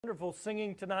Wonderful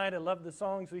singing tonight. I love the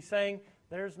songs we sang.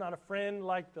 There's not a friend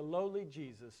like the lowly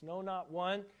Jesus. No, not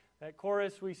one. That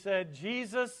chorus we said,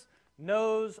 Jesus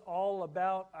knows all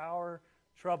about our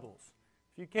troubles.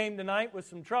 If you came tonight with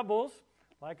some troubles,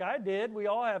 like I did, we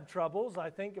all have troubles. I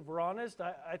think if we're honest,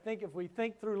 I think if we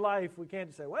think through life, we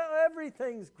can't say, well,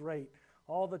 everything's great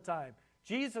all the time.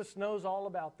 Jesus knows all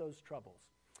about those troubles.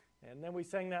 And then we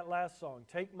sang that last song,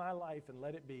 Take My Life and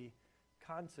Let It Be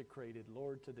Consecrated,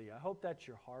 Lord, to Thee. I hope that's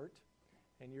your heart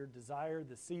and your desire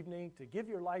this evening to give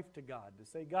your life to God, to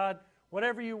say, God,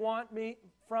 whatever you want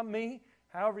from me,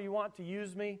 however you want to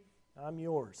use me, I'm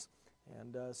yours.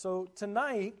 And so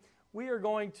tonight, we are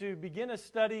going to begin a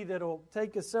study that will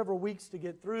take us several weeks to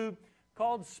get through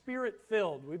called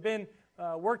Spirit-Filled. We've been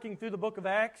working through the book of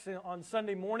Acts on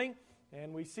Sunday morning,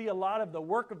 and we see a lot of the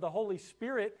work of the Holy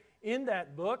Spirit in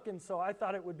that book, and so I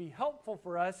thought it would be helpful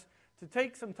for us to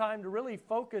take some time to really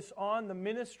focus on the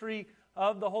ministry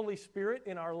of the Holy Spirit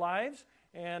in our lives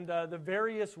and the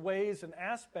various ways and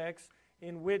aspects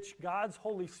in which God's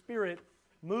Holy Spirit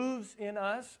moves in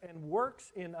us and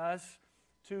works in us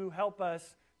to help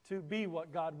us to be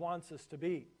what God wants us to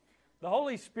be. The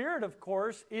Holy Spirit, of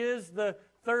course, is the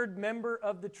third member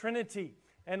of the Trinity,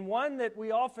 and one that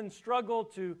we often struggle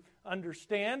to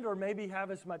understand or maybe have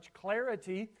as much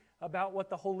clarity about what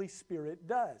the Holy Spirit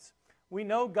does. We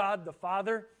know God the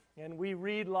Father, and we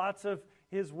read lots of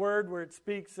His Word where it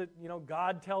speaks that,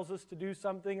 God tells us to do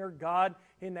something, or God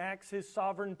enacts His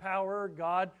sovereign power, or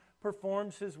God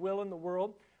performs His will in the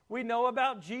world. We know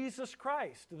about Jesus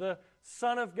Christ, the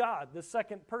Son of God, the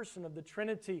second person of the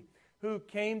Trinity, who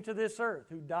came to this earth,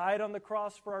 who died on the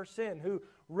cross for our sin, who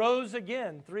rose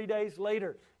again 3 days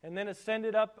later, and then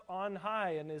ascended up on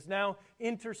high, and is now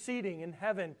interceding in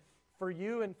heaven for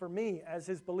you and for me as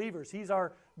His believers. He's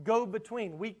our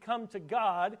go-between. We come to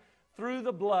God through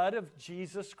the blood of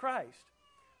Jesus Christ.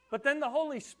 But then the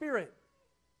Holy Spirit.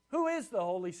 Who is the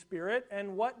Holy Spirit,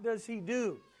 and what does He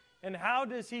do? And how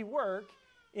does He work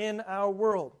in our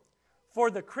world?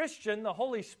 For the Christian, the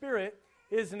Holy Spirit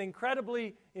is an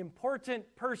incredibly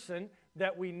important person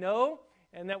that we know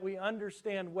and that we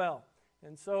understand well.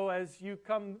 And so as you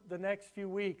come the next few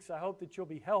weeks, I hope that you'll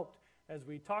be helped as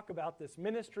we talk about this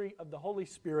ministry of the Holy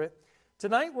Spirit.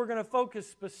 Tonight we're going to focus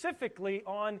specifically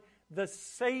on the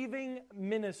saving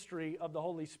ministry of the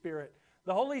Holy Spirit.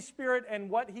 The Holy Spirit and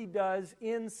what He does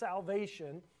in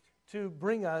salvation to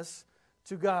bring us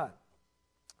to God.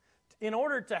 In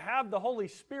order to have the Holy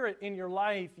Spirit in your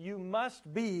life, you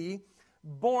must be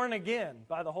born again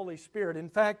by the Holy Spirit. In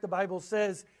fact, the Bible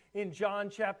says in John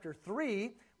chapter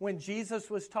 3, when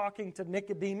Jesus was talking to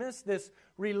Nicodemus, this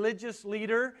religious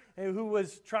leader who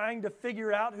was trying to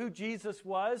figure out who Jesus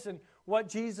was and what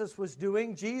Jesus was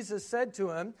doing, Jesus said to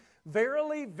him,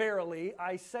 Verily, verily,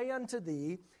 I say unto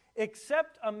thee,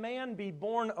 except a man be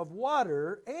born of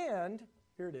water and,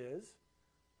 here it is,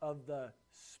 of the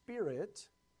Spirit,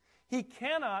 he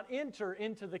cannot enter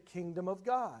into the kingdom of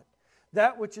God.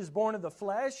 That which is born of the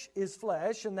flesh is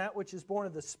flesh, and that which is born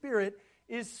of the Spirit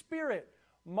is spirit.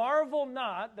 Marvel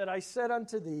not that I said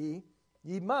unto thee,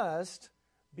 ye must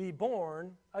be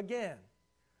born again.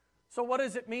 So what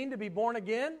does it mean to be born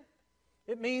again?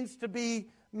 It means to be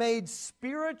made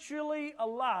spiritually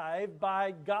alive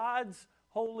by God's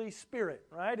Holy Spirit,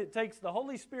 right? It takes the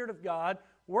Holy Spirit of God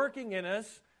working in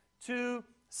us to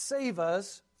save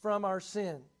us from our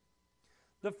sin.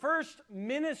 The first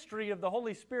ministry of the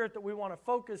Holy Spirit that we want to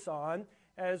focus on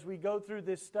as we go through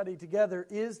this study together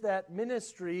is that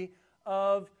ministry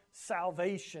of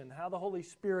salvation, how the Holy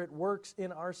Spirit works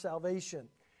in our salvation.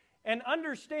 And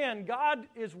understand, God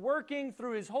is working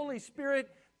through His Holy Spirit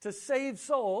to save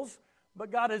souls,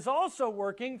 but God is also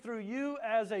working through you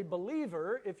as a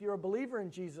believer, if you're a believer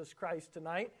in Jesus Christ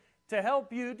tonight, to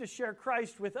help you to share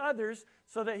Christ with others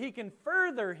so that He can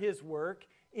further His work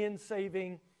in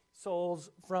saving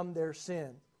souls from their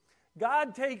sin.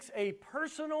 God takes a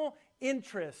personal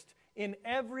interest in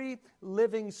every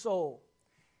living soul.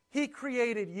 He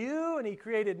created you and He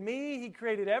created me. He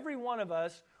created every one of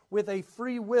us with a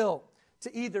free will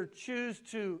to either choose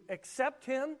to accept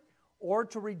Him or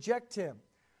to reject Him.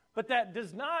 But that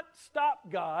does not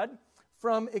stop God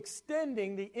from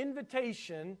extending the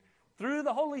invitation through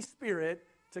the Holy Spirit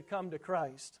to come to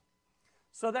Christ.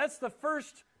 So that's the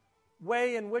first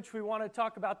way in which we want to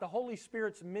talk about the Holy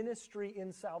Spirit's ministry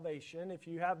in salvation. If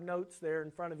you have notes there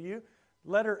in front of you,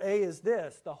 letter A is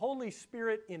this: the Holy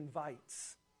Spirit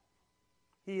invites.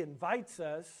 He invites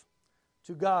us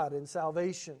to God in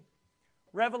salvation.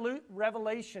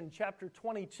 Revelation chapter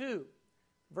 22,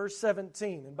 verse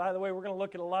 17. And by the way, we're going to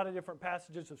look at a lot of different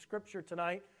passages of Scripture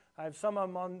tonight. I have some of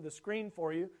them on the screen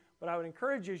for you. But I would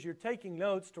encourage you, as you're taking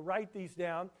notes, to write these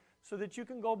down so that you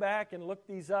can go back and look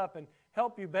these up and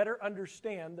help you better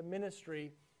understand the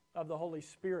ministry of the Holy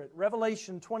Spirit.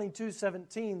 Revelation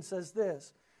 22:17 says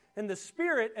this, "And the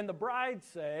Spirit and the bride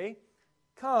say,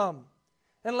 Come.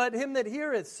 And let him that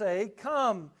heareth say,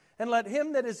 Come. And let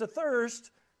him that is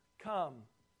athirst, come.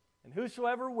 And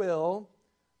whosoever will,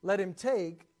 let him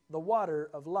take the water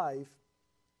of life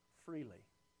freely."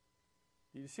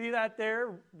 Do you see that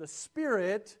there? The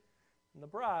Spirit and the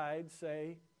bride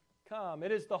say, Come.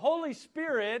 It is the Holy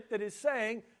Spirit that is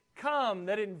saying, Come,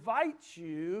 that invites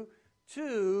you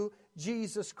to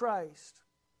Jesus Christ.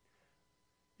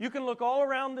 You can look all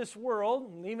around this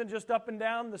world, and even just up and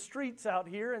down the streets out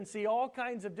here, and see all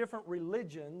kinds of different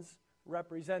religions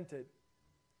represented.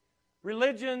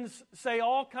 Religions say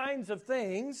all kinds of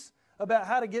things about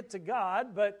how to get to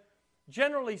God, but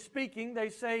generally speaking, they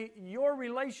say your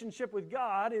relationship with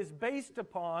God is based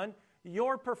upon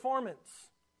your performance.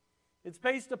 It's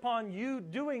based upon you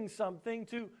doing something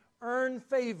to earn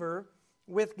favor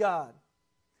with God.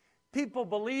 People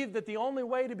believe that the only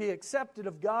way to be accepted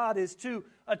of God is to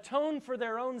atone for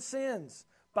their own sins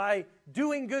by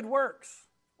doing good works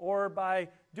or by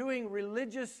doing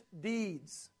religious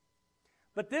deeds.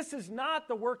 But this is not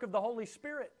the work of the Holy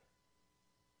Spirit.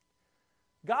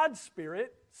 God's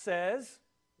Spirit says,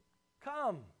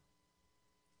 Come.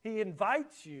 He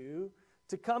invites you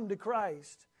to come to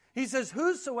Christ. He says,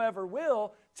 Whosoever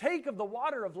will, take of the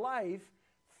water of life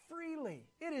freely.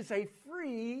 It is a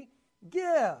free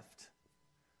gift.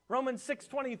 Romans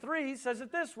 6:23 says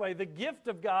it this way, "The gift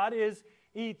of God is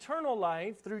eternal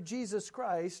life through Jesus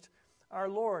Christ our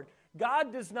Lord."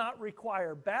 God does not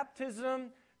require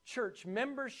baptism, church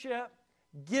membership,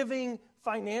 giving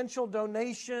financial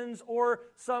donations, or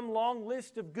some long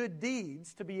list of good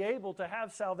deeds to be able to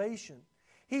have salvation.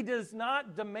 He does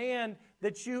not demand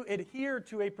that you adhere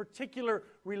to a particular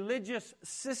religious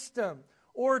system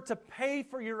or to pay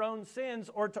for your own sins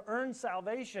or to earn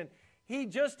salvation. He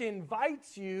just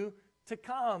invites you to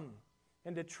come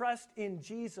and to trust in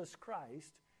Jesus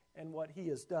Christ and what He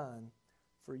has done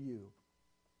for you.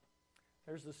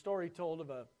 There's a story told of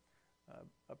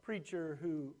a preacher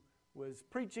who was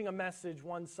preaching a message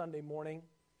one Sunday morning.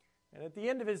 And at the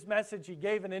end of his message, he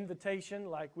gave an invitation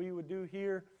like we would do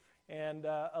here. And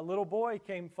a little boy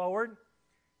came forward,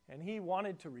 and he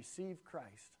wanted to receive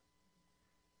Christ.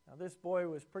 Now, this boy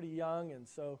was pretty young, and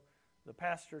so the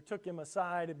pastor took him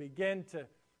aside and began to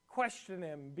question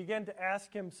him, began to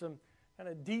ask him some kind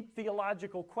of deep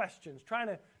theological questions, trying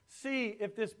to see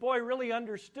if this boy really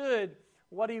understood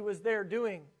what he was there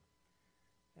doing.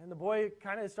 And the boy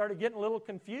kind of started getting a little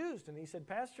confused, and he said,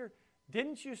 "Pastor,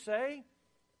 didn't you say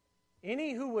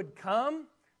any who would come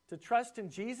to trust in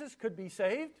Jesus could be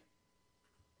saved?"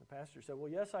 The pastor said, "Well,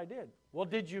 yes, I did." "Well,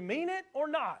 did you mean it or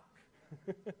not?"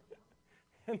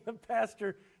 And the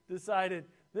pastor decided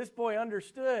this boy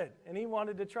understood, and he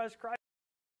wanted to trust Christ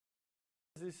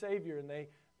as his Savior. And they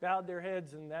bowed their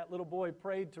heads, and that little boy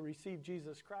prayed to receive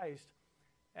Jesus Christ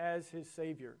as his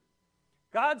Savior.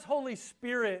 God's Holy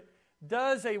Spirit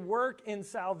does a work in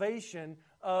salvation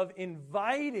of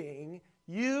inviting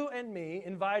you and me,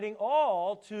 inviting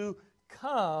all to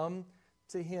come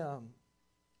to Him.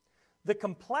 The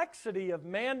complexity of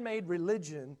man-made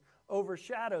religion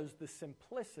overshadows the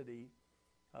simplicity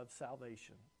of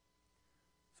salvation.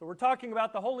 So we're talking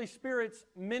about the Holy Spirit's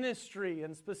ministry,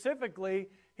 and specifically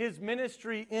His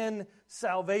ministry in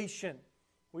salvation.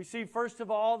 We see, first of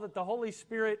all, that the Holy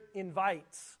Spirit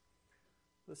invites.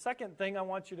 The second thing I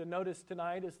want you to notice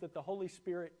tonight is that the Holy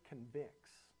Spirit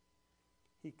convicts.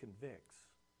 He convicts.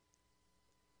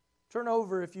 Turn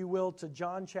over, if you will, to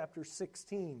John chapter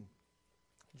 16.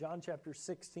 John chapter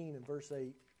 16 and verse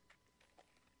 8.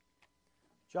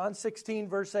 John 16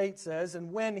 verse 8 says,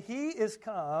 "And when He is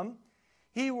come,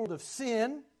 He will of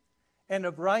sin and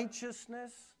of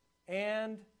righteousness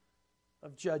and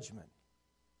of judgment."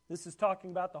 This is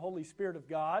talking about the Holy Spirit of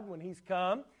God. When He's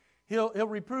come, He'll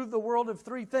reprove the world of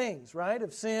three things, right?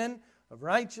 Of sin, of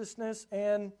righteousness,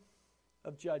 and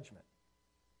of judgment.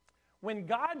 When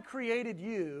God created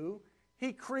you,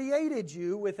 He created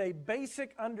you with a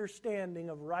basic understanding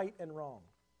of right and wrong.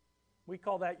 We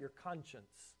call that your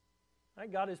conscience.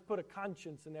 Right? God has put a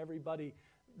conscience in everybody.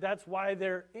 That's why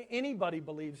anybody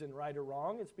believes in right or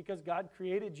wrong. It's because God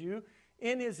created you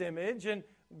in His image and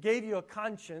gave you a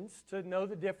conscience to know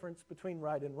the difference between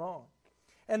right and wrong.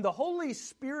 And the Holy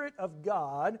Spirit of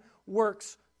God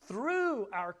works through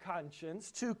our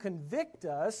conscience to convict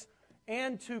us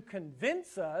and to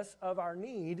convince us of our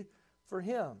need for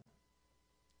Him.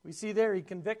 We see there He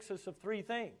convicts us of three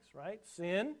things, right?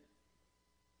 Sin,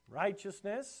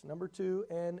 righteousness, number two,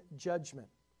 and judgment.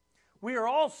 we are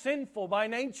all sinful by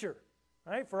nature,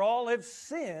 right? For all have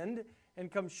sinned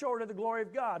and come short of the glory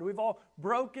of God. We've all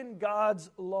broken God's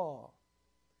law.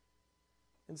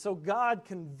 And so God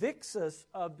convicts us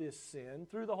of this sin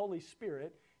through the Holy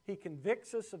Spirit. He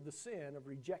convicts us of the sin of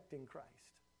rejecting Christ.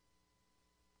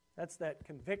 That's that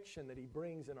conviction that He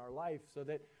brings in our life so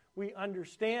that we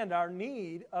understand our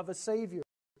need of a Savior.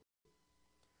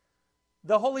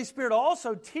 The Holy Spirit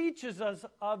also teaches us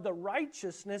of the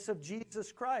righteousness of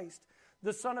Jesus Christ,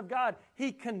 the Son of God.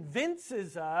 He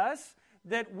convinces us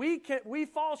that we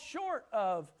fall short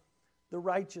of the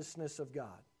righteousness of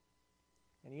God.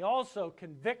 And He also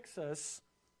convicts us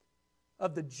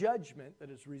of the judgment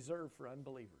that is reserved for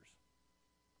unbelievers.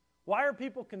 Why are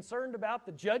people concerned about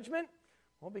the judgment?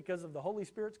 Well, because of the Holy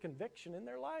Spirit's conviction in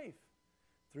their life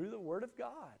through the Word of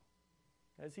God.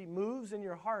 As He moves in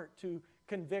your heart to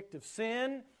convict of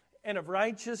sin and of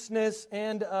righteousness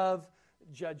and of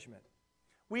judgment.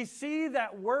 We see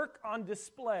that work on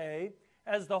display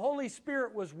as the Holy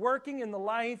Spirit was working in the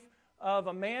life of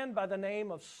a man by the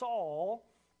name of Saul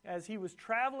as he was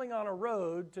traveling on a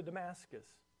road to Damascus.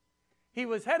 He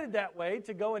was headed that way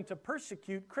to go and to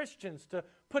persecute Christians, to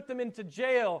put them into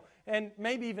jail, and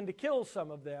maybe even to kill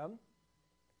some of them.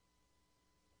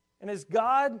 And as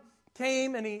God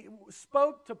came and He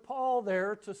spoke to Paul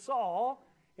there, to Saul,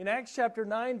 in Acts chapter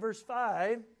 9, verse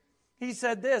 5, He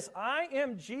said this, "I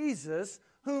am Jesus,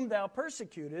 whom thou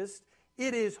persecutest.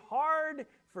 It is hard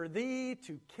for thee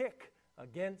to kick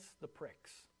against the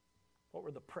pricks." What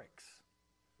were the pricks?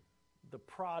 The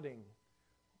prodding.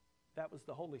 That was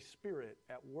the Holy Spirit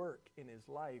at work in his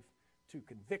life to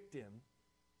convict him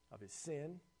of his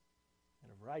sin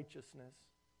and of righteousness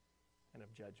and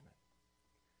of judgment.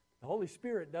 The Holy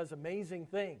Spirit does amazing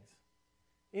things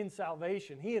in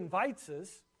salvation. He invites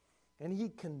us and He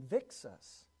convicts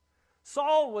us.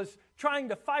 Saul was trying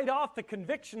to fight off the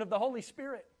conviction of the Holy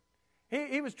Spirit.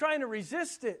 He was trying to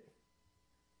resist it.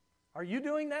 Are you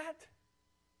doing that?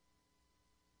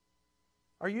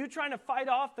 Are you trying to fight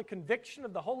off the conviction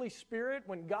of the Holy Spirit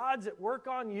when God's at work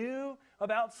on you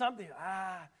about something?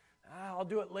 I'll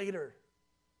do it later.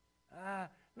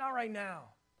 Not right now.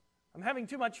 I'm having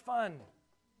too much fun.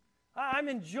 I'm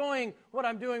enjoying what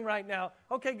I'm doing right now.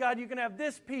 Okay, God, you can have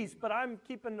this piece, but I'm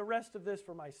keeping the rest of this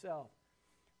for myself.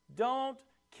 Don't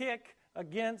kick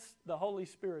against the Holy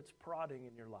Spirit's prodding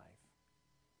in your life.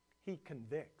 He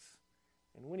convicts.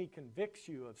 And when He convicts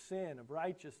you of sin, of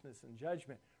righteousness, and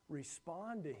judgment,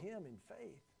 respond to Him in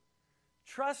faith.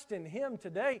 Trust in Him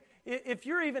today. If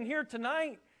you're even here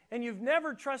tonight and you've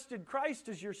never trusted Christ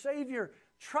as your Savior,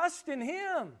 trust in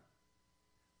Him.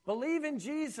 Believe in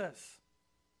Jesus.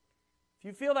 If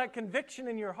you feel that conviction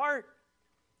in your heart,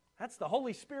 that's the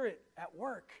Holy Spirit at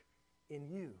work in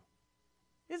you.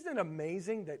 Isn't it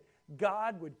amazing that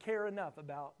God would care enough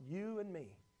about you and me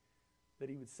that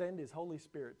He would send His Holy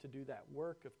Spirit to do that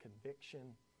work of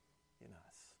conviction in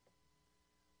us?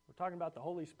 We're talking about the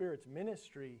Holy Spirit's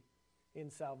ministry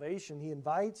in salvation. He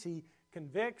invites, He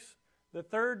convicts. The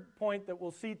third point that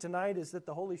we'll see tonight is that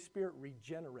the Holy Spirit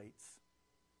regenerates.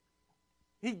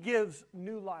 He gives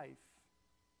new life.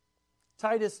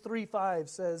 Titus 3:5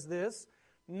 says this,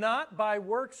 "Not by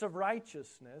works of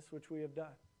righteousness, which we have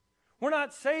done." We're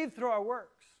not saved through our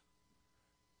works,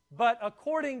 but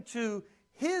according to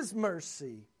His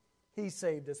mercy, He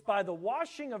saved us by the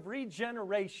washing of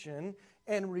regeneration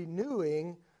and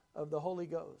renewing of the Holy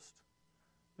Ghost.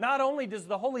 Not only does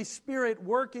the Holy Spirit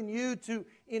work in you to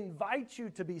invite you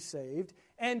to be saved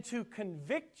and to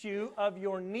convict you of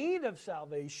your need of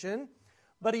salvation,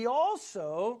 but He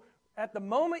also, at the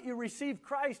moment you receive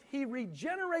Christ, He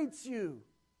regenerates you.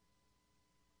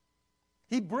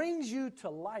 He brings you to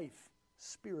life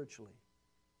spiritually.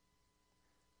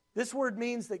 This word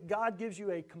means that God gives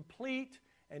you a complete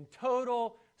and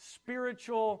total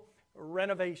spiritual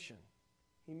renovation.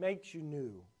 He makes you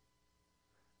new.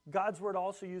 God's word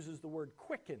also uses the word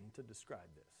quicken to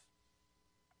describe this.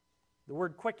 The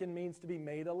word quicken means to be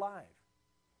made alive.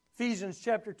 Ephesians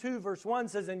chapter 2 verse 1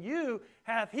 says, "And you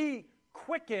hath He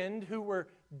quickened who were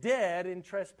dead in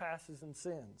trespasses and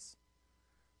sins."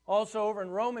 Also over in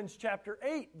Romans chapter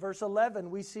 8 verse 11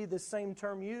 we see this same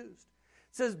term used.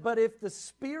 It says, "But if the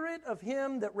Spirit of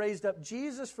Him that raised up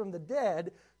Jesus from the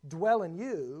dead dwell in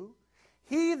you,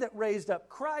 He that raised up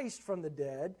Christ from the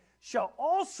dead shall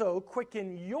also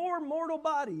quicken your mortal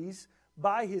bodies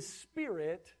by His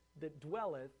Spirit that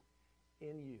dwelleth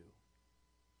in you."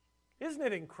 Isn't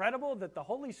it incredible that the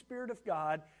Holy Spirit of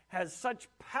God has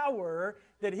such power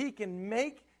that He can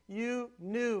make you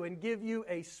new and give you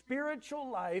a spiritual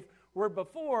life where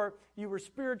before you were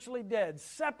spiritually dead,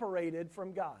 separated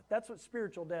from God? That's what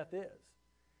spiritual death is.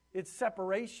 It's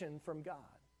separation from God.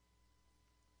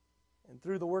 And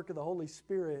through the work of the Holy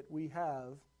Spirit, we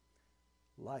have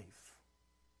life.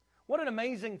 What an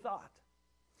amazing thought.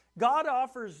 God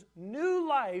offers new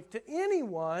life to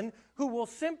anyone who will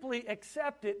simply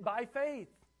accept it by faith.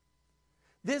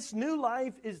 This new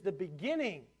life is the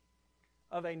beginning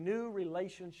of a new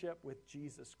relationship with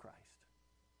Jesus Christ.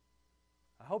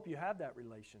 I hope you have that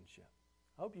relationship.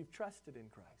 I hope you've trusted in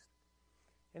Christ.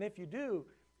 And if you do,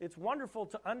 it's wonderful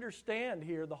to understand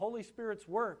here the Holy Spirit's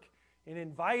work in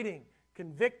inviting,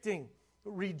 convicting,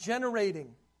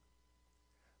 regenerating.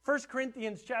 1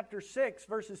 Corinthians chapter 6,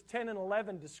 verses 10 and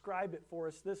 11 describe it for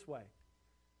us this way.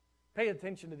 Pay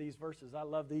attention to these verses. I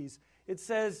love these. It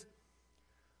says,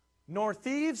 "Nor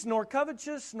thieves, nor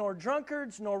covetous, nor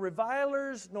drunkards, nor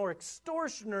revilers, nor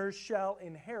extortioners shall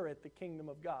inherit the kingdom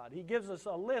of God." He gives us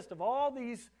a list of all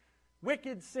these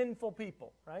wicked, sinful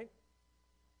people, right?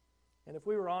 And if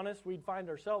we were honest, we'd find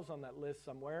ourselves on that list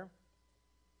somewhere.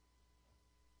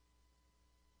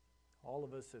 All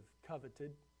of us have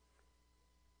coveted.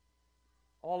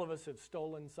 All of us have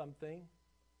stolen something.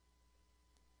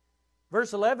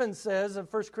 Verse 11 says of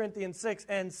 1 Corinthians 6,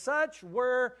 "And such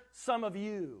were some of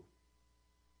you."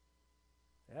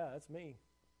 Yeah, that's me.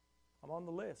 I'm on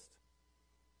the list.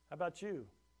 How about you?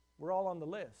 We're all on the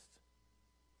list.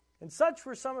 "And such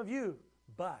were some of you,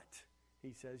 but,"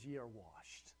 he says, "ye are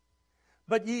washed.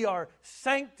 But ye are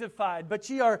sanctified, but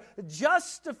ye are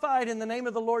justified in the name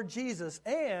of the Lord Jesus,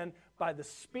 and by the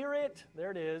Spirit,"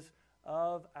 there it is,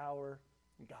 "of our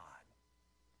God."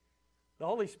 The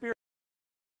Holy Spirit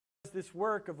does this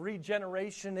work of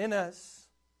regeneration in us.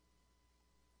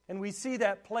 And we see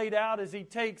that played out as He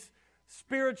takes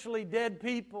spiritually dead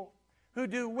people who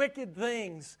do wicked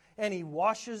things, and He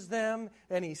washes them,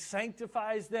 and He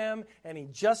sanctifies them, and He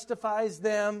justifies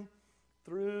them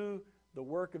through the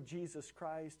work of Jesus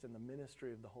Christ and the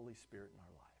ministry of the Holy Spirit in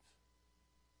our lives.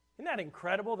 Isn't that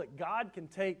incredible that God can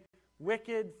take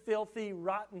wicked, filthy,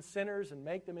 rotten sinners and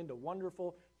make them into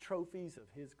wonderful trophies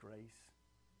of His grace?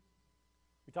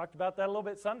 We talked about that a little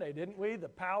bit Sunday, didn't we? The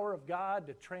power of God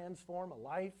to transform a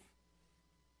life.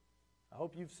 I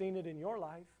hope you've seen it in your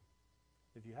life.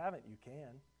 If you haven't, you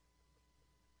can.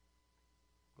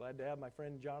 Glad to have my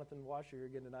friend Jonathan Washer here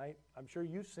again tonight. I'm sure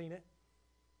you've seen it.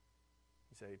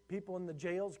 You say, people in the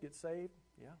jails get saved?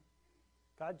 Yeah.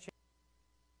 God changed.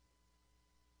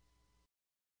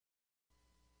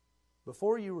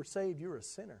 Before you were saved, you were a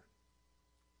sinner.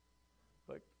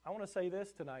 But I want to say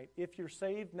this tonight. If you're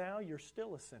saved now, you're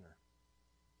still a sinner.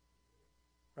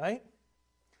 Right?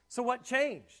 So what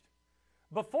changed?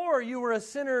 Before, you were a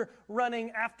sinner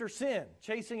running after sin,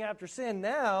 chasing after sin.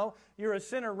 Now, you're a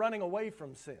sinner running away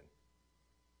from sin.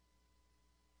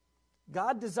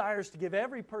 God desires to give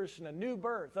every person a new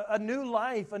birth, a new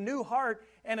life, a new heart,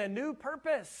 and a new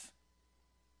purpose.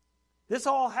 This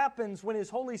all happens when His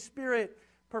Holy Spirit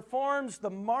performs the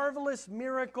marvelous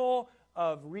miracle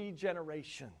of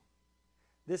regeneration.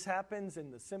 This happens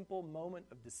in the simple moment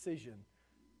of decision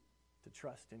to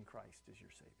trust in Christ as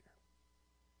your Savior.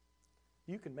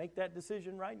 You can make that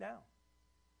decision right now.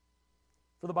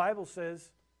 For the Bible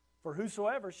says, "For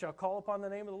whosoever shall call upon the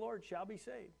name of the Lord shall be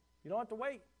saved." You don't have to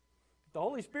wait. If the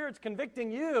Holy Spirit's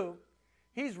convicting you,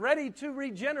 He's ready to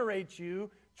regenerate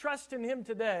you. Trust in Him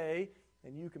today,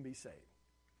 and you can be saved.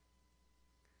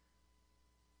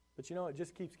 But you know, it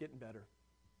just keeps getting better.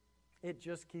 It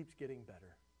just keeps getting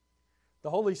better.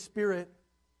 The Holy Spirit,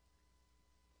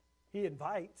 He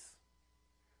invites.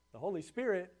 The Holy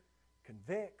Spirit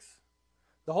convicts.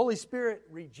 The Holy Spirit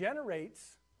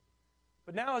regenerates.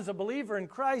 But now as a believer in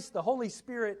Christ, the Holy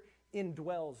Spirit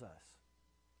indwells us.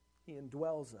 He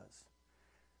indwells us.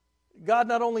 God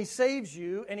not only saves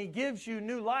you and He gives you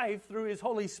new life through His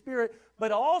Holy Spirit,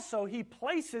 but also He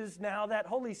places now that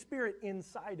Holy Spirit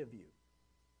inside of you.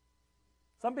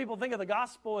 Some people think of the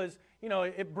gospel as,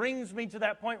 it brings me to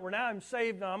that point where now I'm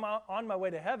saved and I'm on my way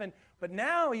to heaven. But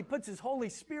now He puts His Holy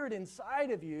Spirit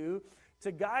inside of you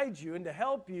to guide you and to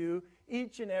help you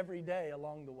each and every day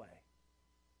along the way.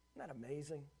 Isn't that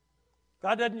amazing?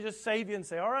 God doesn't just save you and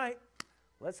say, "All right,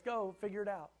 let's go, figure it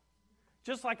out."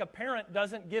 Just like a parent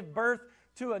doesn't give birth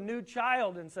to a new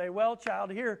child and say, "Well, child,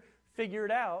 here, figure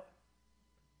it out."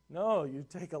 No, you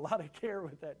take a lot of care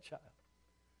with that child.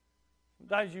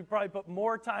 Sometimes you probably put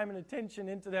more time and attention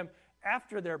into them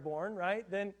after they're born, right,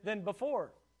 than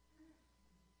before.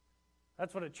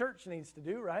 That's what a church needs to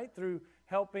do, right, through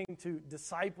helping to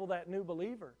disciple that new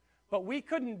believer. But we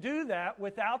couldn't do that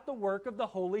without the work of the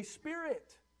Holy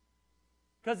Spirit,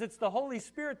 because it's the Holy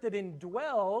Spirit that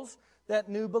indwells that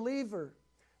new believer.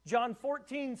 John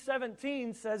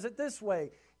 14:17 says it this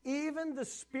way, even the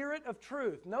Spirit of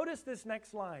truth. Notice this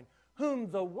next line,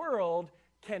 whom the world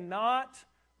cannot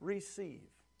receive.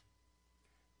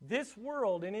 This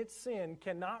world in its sin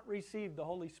cannot receive the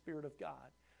Holy Spirit of God.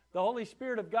 The Holy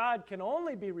Spirit of God can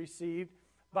only be received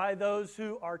by those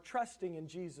who are trusting in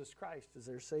Jesus Christ as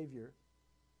their Savior.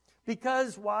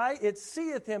 Because, why? It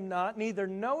seeth him not, neither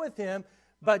knoweth him,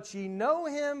 but ye know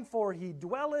him, for he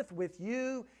dwelleth with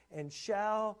you and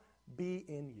shall be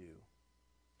in you.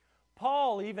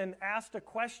 Paul even asked a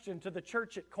question to the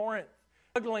church at Corinth,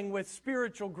 struggling with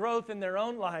spiritual growth in their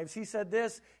own lives. He said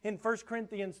this in 1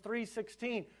 Corinthians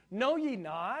 3:16, know ye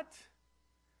not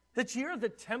that ye are the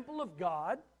temple of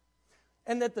God,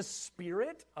 and that the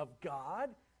Spirit of God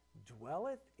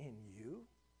dwelleth in you?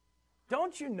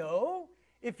 Don't you know?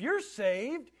 If you're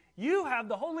saved, you have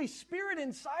the Holy Spirit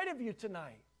inside of you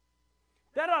tonight.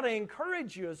 That ought to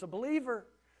encourage you as a believer.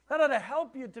 That ought to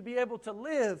help you to be able to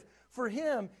live for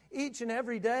Him each and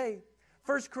every day.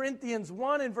 1 Corinthians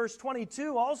 1 and verse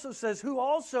 22 also says, who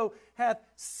also hath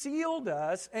sealed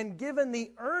us and given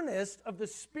the earnest of the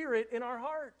Spirit in our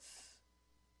hearts.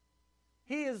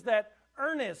 He is that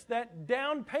earnest, that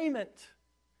down payment,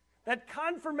 that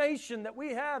confirmation that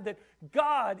we have that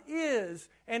God is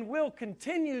and will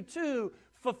continue to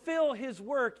fulfill His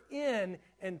work in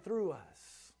and through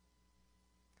us.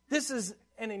 This is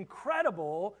an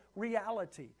incredible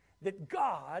reality that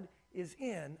God is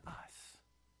in us.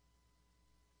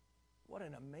 What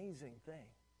an amazing thing.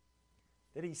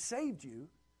 That He saved you,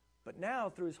 but now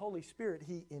through His Holy Spirit,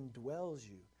 He indwells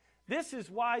you. This is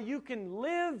why you can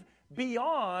live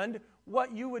beyond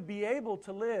what you would be able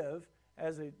to live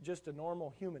as just a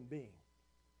normal human being.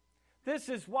 This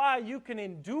is why you can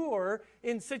endure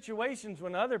in situations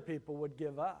when other people would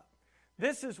give up.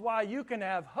 This is why you can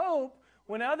have hope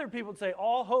when other people say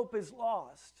all hope is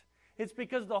lost. It's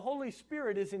because the Holy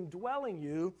Spirit is indwelling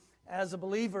you as a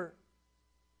believer.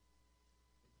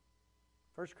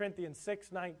 1 Corinthians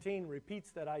 6:19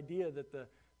 repeats that idea that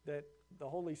the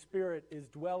Holy Spirit is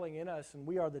dwelling in us and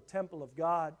we are the temple of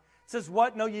God. It says,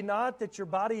 what, know ye not that your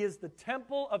body is the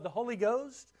temple of the Holy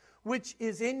Ghost, which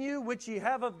is in you, which ye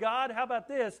have of God? How about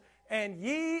this? And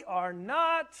ye are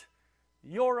not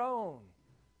your own.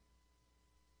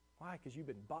 Why? Because you've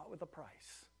been bought with a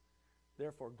price.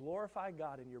 Therefore, glorify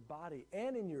God in your body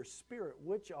and in your spirit,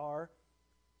 which are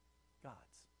God's.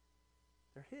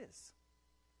 They're His.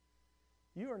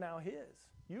 You are now His.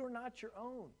 You are not your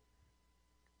own.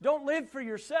 Don't live for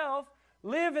yourself.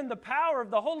 Live in the power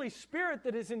of the Holy Spirit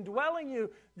that is indwelling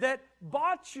you, that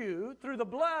bought you through the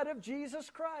blood of Jesus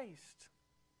Christ.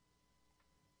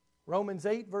 Romans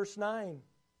 8, verse 9.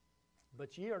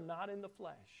 But ye are not in the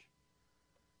flesh,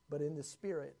 but in the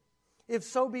Spirit. If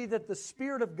so be that the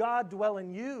Spirit of God dwell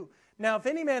in you. Now, if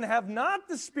any man have not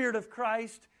the Spirit of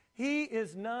Christ, he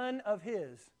is none of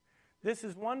His. This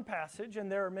is one passage,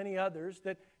 and there are many others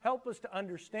that help us to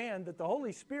understand that the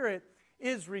Holy Spirit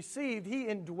is received. He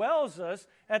indwells us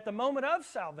at the moment of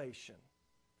salvation.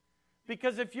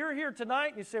 Because if you're here tonight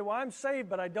and you say, well, I'm saved,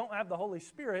 but I don't have the Holy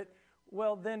Spirit,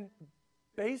 well, then,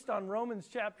 based on Romans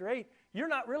chapter 8, you're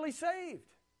not really saved.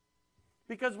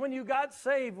 Because when you got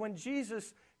saved, when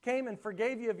Jesus came and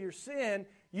forgave you of your sin,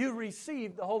 you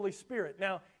received the Holy Spirit.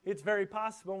 Now, it's very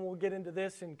possible, and we'll get into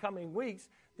this in coming weeks,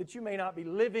 that you may not be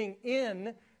living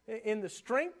in the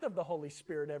strength of the Holy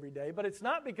Spirit every day, but it's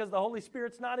not because the Holy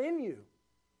Spirit's not in you.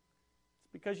 It's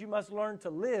because you must learn to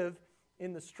live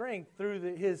in the strength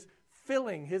through His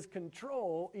filling, His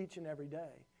control each and every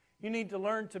day. You need to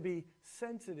learn to be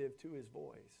sensitive to His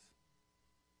voice,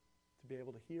 to be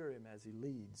able to hear Him as He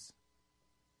leads.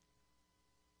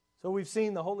 So we've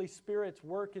seen the Holy Spirit's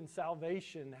work in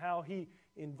salvation, how He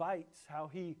invites, how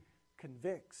He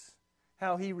convicts,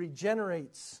 how He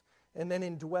regenerates and then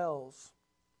indwells.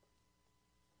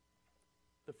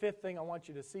 The fifth thing I want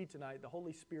you to see tonight, the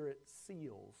Holy Spirit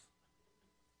seals.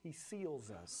 He seals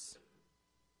us.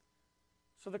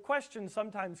 So the question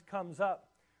sometimes comes up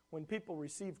when people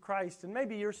receive Christ, and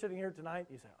maybe you're sitting here tonight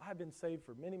and you say, I've been saved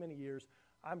for many, many years.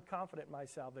 I'm confident in my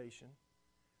salvation.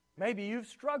 Maybe you've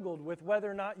struggled with whether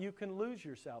or not you can lose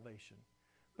your salvation.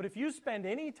 But if you spend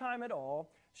any time at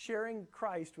all sharing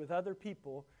Christ with other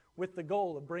people with the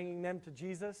goal of bringing them to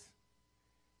Jesus,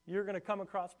 you're going to come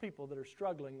across people that are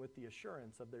struggling with the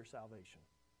assurance of their salvation.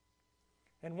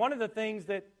 And one of the things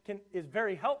that is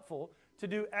very helpful to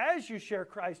do as you share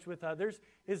Christ with others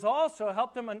is also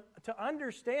help them to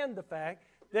understand the fact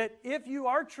that if you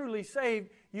are truly saved,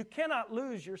 you cannot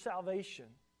lose your salvation.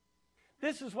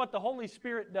 This is what the Holy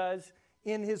Spirit does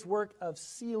in His work of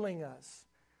sealing us.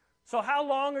 So how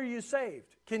long are you saved?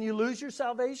 Can you lose your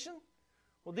salvation?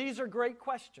 Well, these are great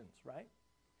questions, right?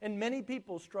 And many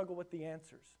people struggle with the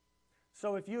answers.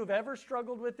 So if you have ever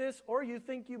struggled with this, or you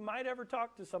think you might ever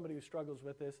talk to somebody who struggles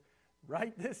with this,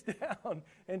 write this down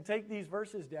and take these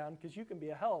verses down, because you can be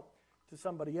a help to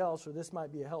somebody else, or this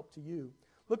might be a help to you.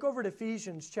 Look over at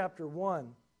Ephesians chapter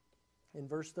 1 in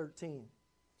verse 13.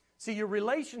 See, your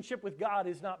relationship with God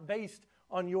is not based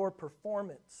on your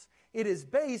performance. It is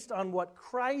based on what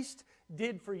Christ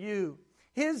did for you.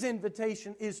 His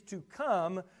invitation is to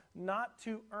come, not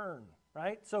to earn.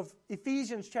 Right? So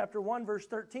Ephesians chapter 1 verse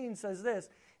 13 says this,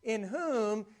 in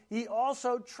whom ye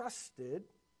also trusted,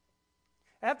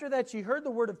 after that ye heard the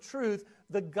word of truth,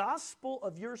 the gospel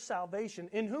of your salvation,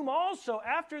 in whom also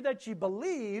after that ye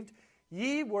believed,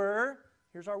 ye were,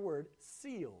 here's our word,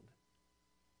 sealed.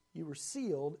 You were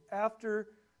sealed after,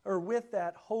 or with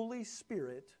that Holy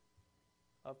Spirit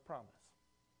of promise.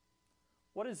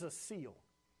 What is a seal?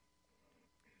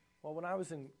 Well, when I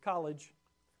was in college,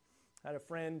 I had a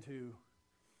friend who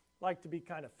liked to be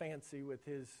kind of fancy with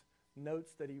his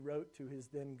notes that he wrote to his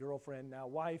then girlfriend, now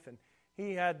wife, and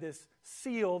he had this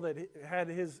seal that had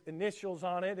his initials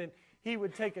on it, and he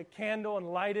would take a candle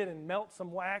and light it and melt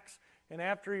some wax, and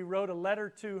after he wrote a letter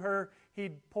to her,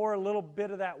 he'd pour a little bit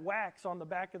of that wax on the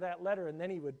back of that letter, and then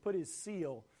he would put his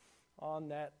seal on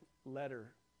that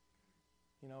letter.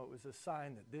 You know, it was a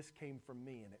sign that this came from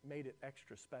me, and it made it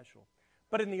extra special.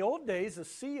 But in the old days, a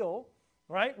seal,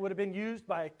 right, would have been used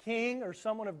by a king or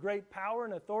someone of great power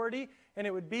and authority, and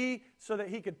it would be so that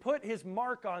he could put his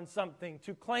mark on something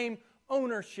to claim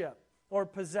ownership or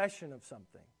possession of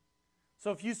something.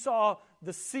 So if you saw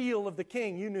the seal of the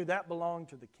king, you knew that belonged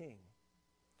to the king.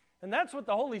 And that's what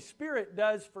the Holy Spirit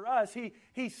does for us.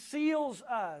 He seals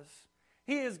us.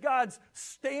 He is God's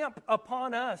stamp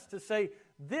upon us to say,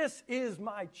 this is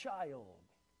my child.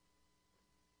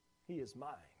 He is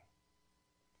mine.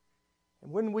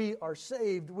 And when we are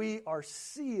saved, we are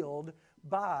sealed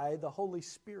by the Holy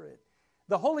Spirit.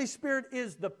 The Holy Spirit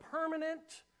is the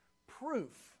permanent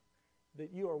proof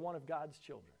that you are one of God's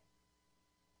children.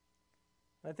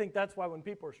 And I think that's why when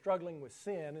people are struggling with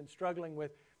sin and struggling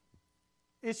with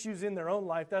issues in their own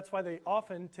life, that's why they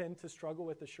often tend to struggle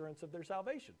with assurance of their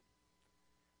salvation.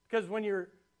 Because when you're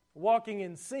walking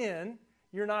in sin,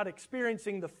 you're not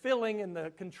experiencing the filling and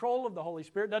the control of the Holy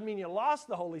Spirit. Doesn't mean you lost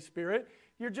the Holy Spirit.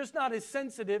 You're just not as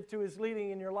sensitive to His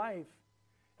leading in your life.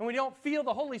 And when you don't feel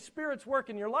the Holy Spirit's work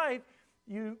in your life,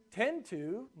 you tend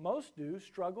to, most do,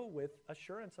 struggle with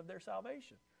assurance of their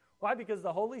salvation. Why? Because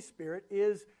the Holy Spirit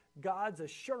is God's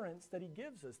assurance that He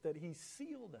gives us, that He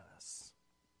sealed us.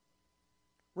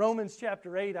 Romans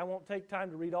chapter 8, I won't take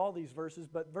time to read all these verses,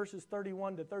 but verses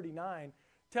 31 to 39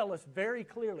 tell us very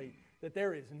clearly that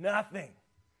there is nothing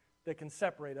that can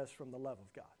separate us from the love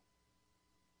of God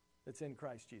that's in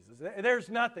Christ Jesus. There's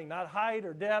nothing, not height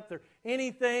or depth or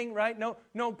anything, right?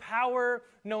 No power,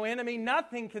 no enemy.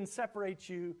 Nothing can separate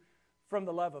you from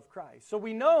the love of Christ. So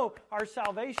we know our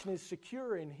salvation is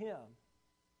secure in Him.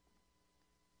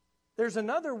 There's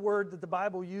another word that the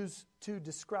Bible used to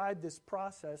describe this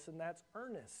process, and that's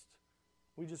earnest.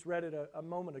 We just read it a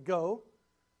moment ago.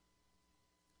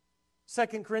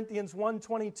 2 Corinthians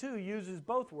 1:22 uses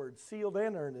both words, sealed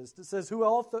and earnest. It says,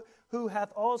 who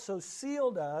hath also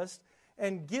sealed us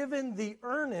and given the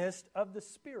earnest of the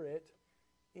Spirit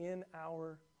in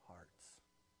our hearts.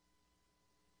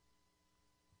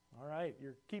 All right,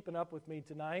 you're keeping up with me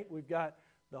tonight. We've got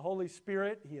the Holy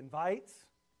Spirit. He invites.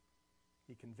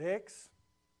 He convicts.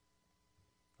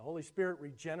 The Holy Spirit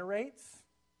regenerates.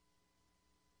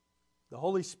 The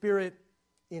Holy Spirit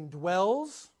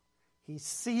indwells. He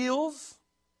seals.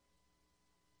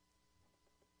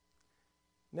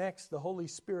 Next, the Holy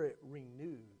Spirit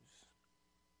renews.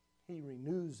 He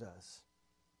renews us.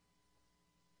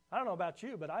 I don't know about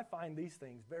you, but I find these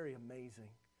things very amazing,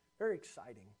 very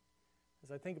exciting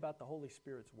as I think about the Holy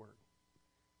Spirit's work.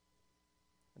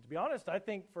 And to be honest, I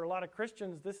think for a lot of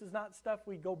Christians, this is not stuff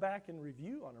we go back and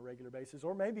review on a regular basis,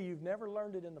 or maybe you've never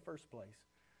learned it in the first place.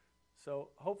 So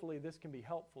hopefully this can be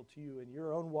helpful to you in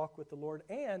your own walk with the Lord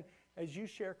and as you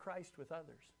share Christ with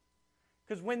others.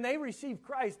 Because when they receive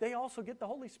Christ, they also get the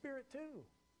Holy Spirit too.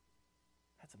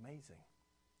 That's amazing.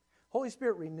 Holy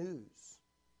Spirit renews.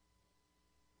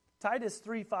 Titus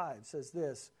 3:5 says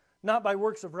this, not by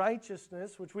works of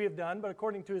righteousness, which we have done, but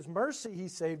according to His mercy He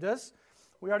saved us.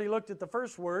 We already looked at the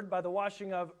first word, by the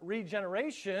washing of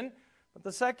regeneration, but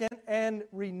the second, and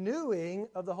renewing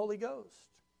of the Holy Ghost.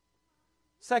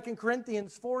 2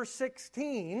 Corinthians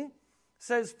 4:16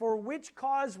 says, for which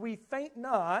cause we faint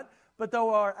not, but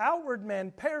though our outward man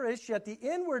perish, yet the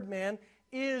inward man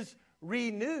is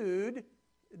renewed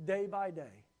day by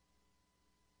day.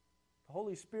 The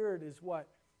Holy Spirit is what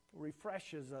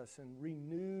refreshes us and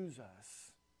renews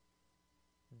us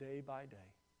day by day.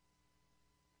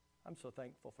 I'm so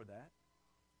thankful for that.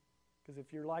 Because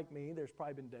if you're like me, there's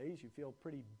probably been days you feel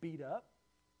pretty beat up,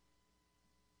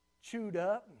 chewed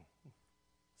up, and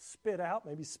spit out,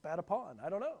 maybe spat upon. I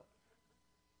don't know.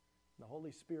 The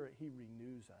Holy Spirit, He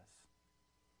renews us.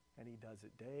 And He does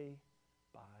it day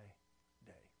by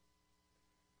day.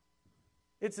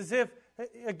 It's as if,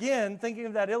 again, thinking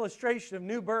of that illustration of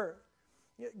new birth,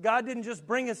 God didn't just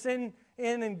bring us in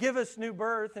and give us new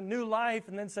birth and new life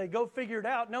and then say, go figure it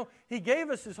out. No, He gave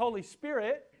us His Holy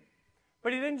Spirit,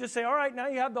 but He didn't just say, all right, now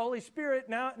you have the Holy Spirit,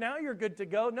 now you're good to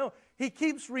go. No, He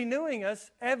keeps renewing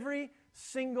us every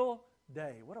single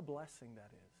day. What a blessing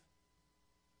that is.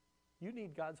 You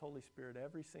need God's Holy Spirit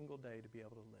every single day to be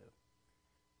able to live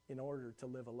in order to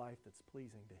live a life that's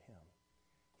pleasing to Him.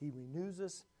 He renews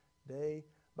us day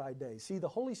by day. See, the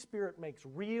Holy Spirit makes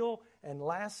real and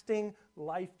lasting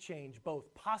life change,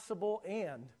 both possible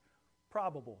and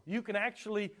probable. You can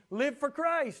actually live for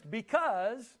Christ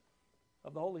because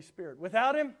of the Holy Spirit.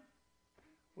 Without Him,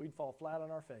 we'd fall flat on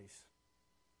our face.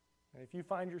 And if you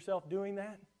find yourself doing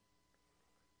that,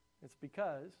 it's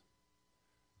because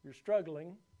you're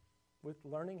struggling with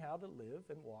learning how to live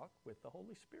and walk with the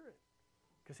Holy Spirit.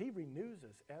 Because He renews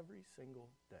us every single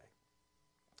day.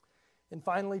 And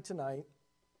finally tonight,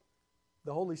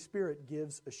 the Holy Spirit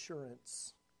gives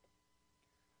assurance.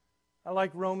 I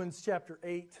like Romans chapter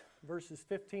 8, verses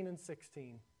 15 and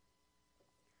 16.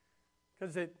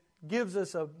 Because it gives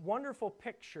us a wonderful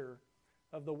picture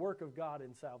of the work of God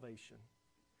in salvation.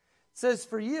 It says,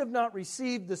 "For ye have not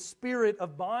received the spirit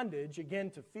of bondage, again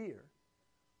to fear."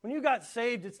 When you got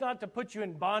saved, it's not to put you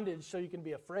in bondage so you can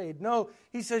be afraid. No,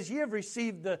 He says, "Ye have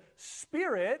received the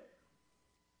spirit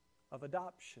of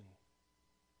adoption,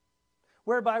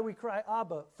 whereby we cry,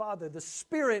 Abba, Father." The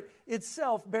Spirit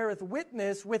itself beareth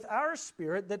witness with our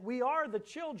spirit that we are the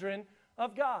children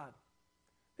of God.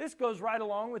 This goes right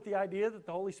along with the idea that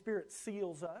the Holy Spirit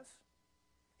seals us.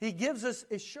 He gives us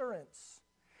assurance.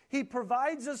 He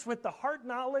provides us with the heart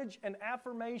knowledge and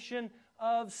affirmation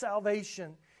of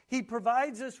salvation. He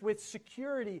provides us with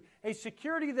security, a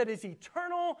security that is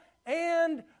eternal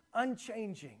and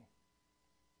unchanging.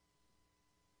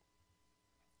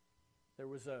 There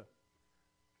was a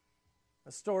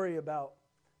story about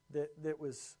that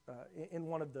was in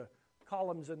one of the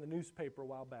columns in the newspaper a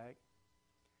while back.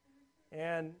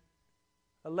 And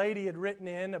a lady had written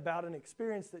in about an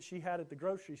experience that she had at the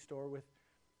grocery store with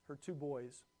her two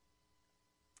boys.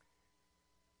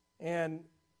 And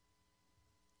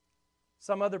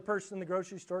some other person in the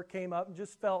grocery store came up and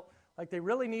just felt like they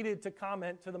really needed to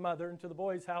comment to the mother and to the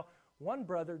boys how one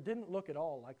brother didn't look at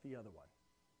all like the other one.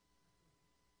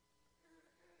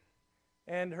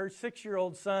 And her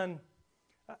 6-year-old son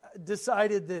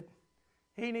decided that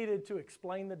he needed to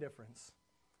explain the difference.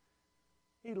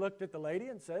 He looked at the lady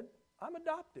and said, "I'm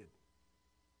adopted."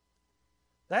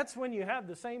 That's when you have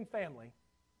the same family,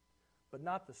 but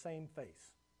not the same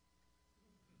face.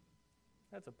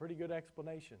 That's a pretty good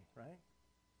explanation, right?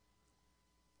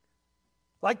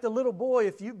 Like the little boy,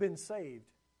 if you've been saved,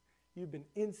 you've been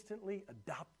instantly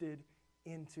adopted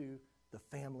into the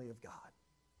family of God.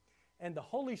 And the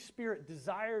Holy Spirit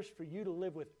desires for you to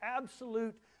live with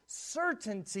absolute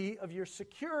certainty of your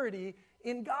security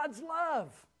in God's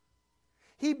love.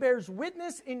 He bears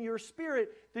witness in your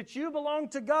spirit that you belong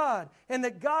to God and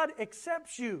that God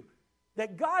accepts you,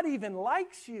 that God even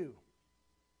likes you.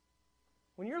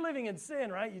 When you're living in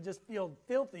sin, right, you just feel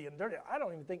filthy and dirty. I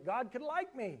don't even think God could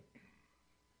like me.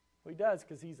 Well, He does,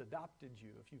 because He's adopted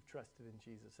you if you've trusted in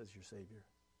Jesus as your Savior.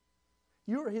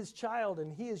 You are His child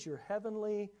and He is your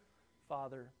heavenly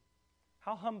Father.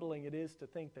 How humbling it is to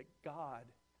think that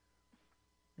God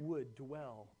would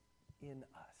dwell in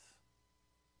us.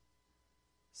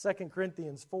 2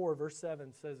 Corinthians 4, verse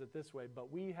 7 says it this way,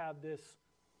 "But we have this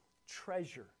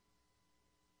treasure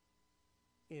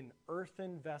in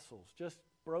earthen vessels," just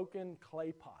broken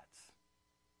clay pots,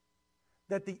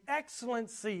 "that the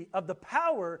excellency of the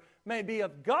power may be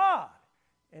of God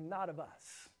and not of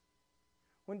us."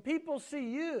 When people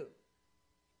see you,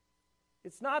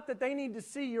 it's not that they need to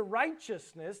see your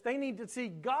righteousness. They need to see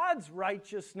God's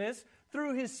righteousness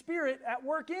through His Spirit at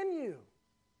work in you.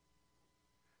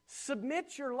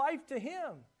 Submit your life to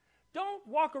Him. Don't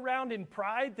walk around in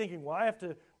pride thinking, well, I have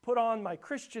to put on my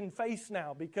Christian face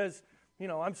now because,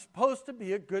 I'm supposed to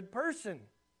be a good person.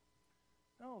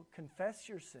 No, confess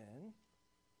your sin.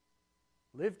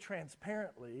 Live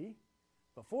transparently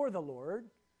before the Lord.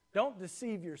 Don't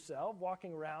deceive yourself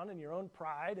walking around in your own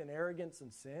pride and arrogance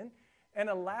and sin. And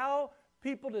allow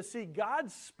people to see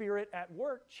God's Spirit at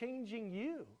work changing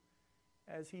you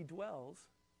as He dwells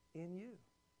in you.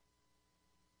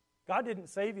 God didn't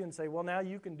save you and say, well, now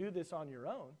you can do this on your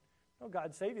own. No,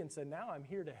 God saved you and said, now I'm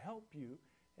here to help you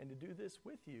and to do this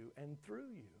with you and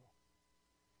through you.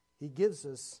 He gives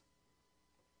us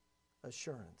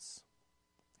assurance.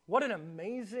 What an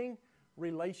amazing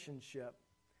relationship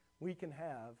we can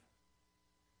have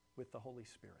with the Holy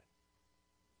Spirit.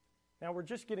 Now, we're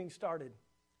just getting started.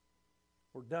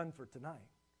 We're done for tonight.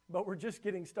 But we're just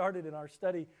getting started in our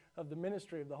study of the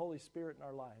ministry of the Holy Spirit in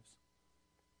our lives.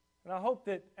 And I hope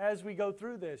that as we go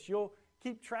through this, you'll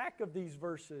keep track of these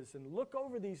verses and look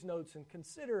over these notes and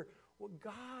consider what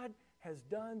God has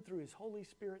done through His Holy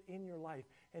Spirit in your life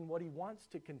and what He wants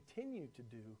to continue to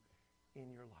do in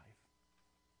your life.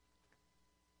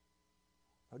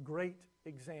 A great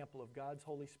example of God's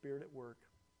Holy Spirit at work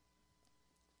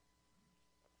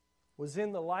was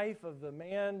in the life of the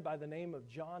man by the name of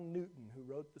John Newton, who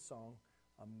wrote the song,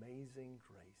 Amazing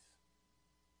Grace.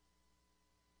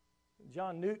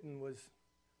 John Newton was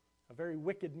a very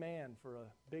wicked man for a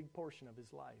big portion of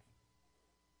his life.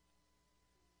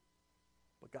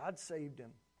 But God saved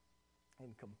him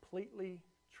and completely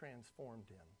transformed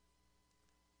him.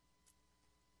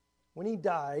 When he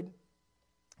died,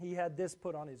 he had this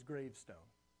put on his gravestone.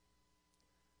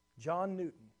 John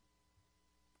Newton,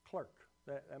 clerk,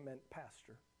 that meant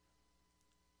pastor.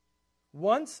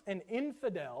 Once an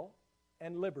infidel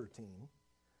and libertine,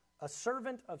 a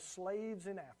servant of slaves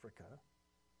in Africa,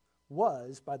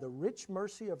 was, by the rich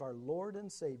mercy of our Lord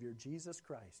and Savior, Jesus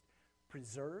Christ,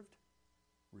 preserved,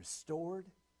 restored,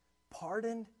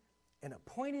 pardoned, and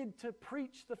appointed to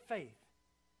preach the faith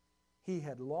he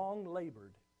had long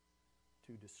labored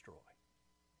to destroy.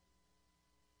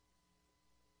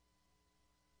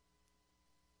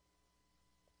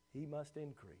 He must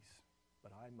increase,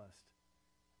 but I must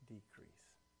decrease.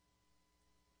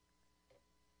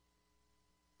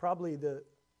 Probably the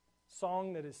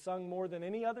song that is sung more than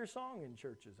any other song in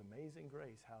church is Amazing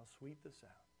Grace, how sweet the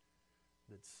sound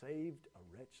that saved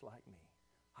a wretch like me.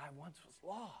 I once was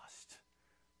lost,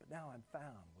 but now I'm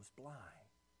found, was blind,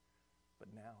 but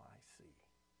now I see.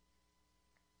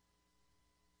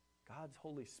 God's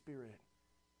Holy Spirit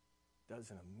does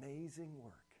an amazing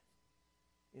work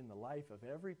in the life of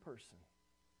every person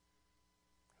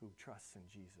who trusts in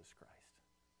Jesus Christ.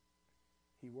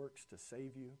 He works to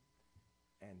save you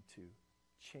and to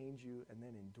change you and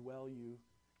then indwell you,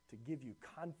 to give you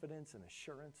confidence and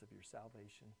assurance of your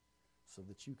salvation so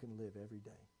that you can live every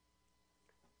day.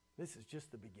 This is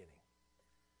just the beginning.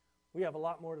 We have a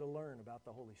lot more to learn about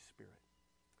the Holy Spirit.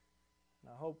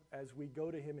 And I hope as we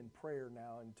go to Him in prayer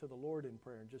now and to the Lord in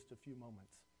prayer in just a few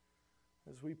moments,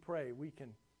 as we pray, we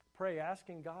can pray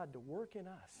asking God to work in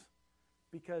us,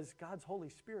 because God's Holy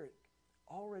Spirit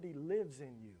already lives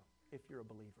in you if you're a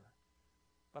believer.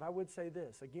 But I would say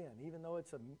this, again, even though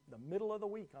it's the middle of the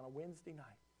week on a Wednesday night,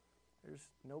 there's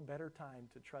no better time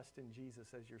to trust in Jesus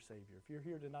as your Savior. If you're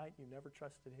here tonight and you've never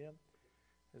trusted Him,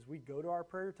 as we go to our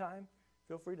prayer time,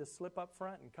 feel free to slip up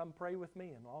front and come pray with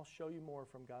me, and I'll show you more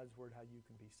from God's Word how you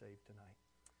can be saved tonight.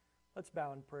 Let's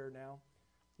bow in prayer now.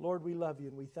 Lord, we love you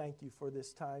and we thank you for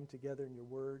this time together in your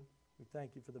Word. We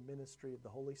thank you for the ministry of the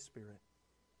Holy Spirit.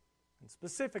 And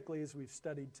specifically as we've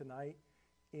studied tonight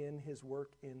in His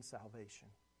work in salvation.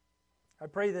 I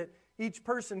pray that each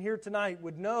person here tonight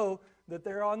would know that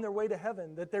they're on their way to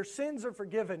heaven, that their sins are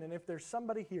forgiven, and if there's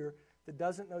somebody here that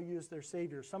doesn't know you as their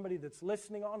Savior, somebody that's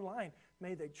listening online,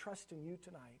 may they trust in you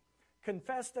tonight.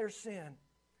 Confess their sin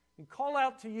and call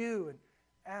out to you and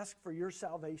ask for your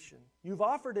salvation. You've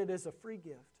offered it as a free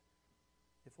gift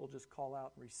if we'll just call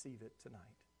out and receive it tonight.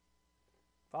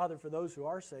 Father, for those who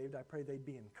are saved, I pray they'd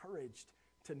be encouraged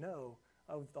to know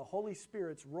of the Holy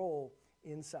Spirit's role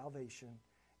in salvation,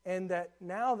 and that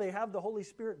now they have the Holy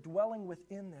Spirit dwelling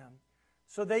within them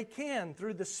so they can,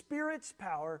 through the Spirit's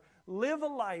power, live a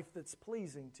life that's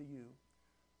pleasing to you.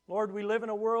 Lord, we live in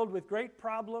a world with great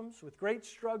problems, with great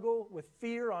struggle, with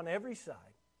fear on every side.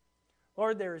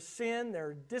 Lord, there is sin, there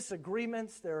are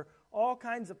disagreements, there are all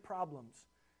kinds of problems.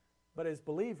 But as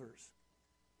believers,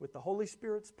 with the Holy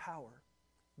Spirit's power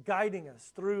guiding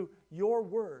us through your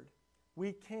word,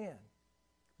 we can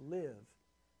live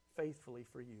faithfully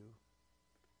for you.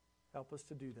 Help us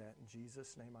to do that. In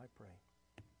Jesus' name I pray.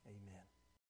 Amen.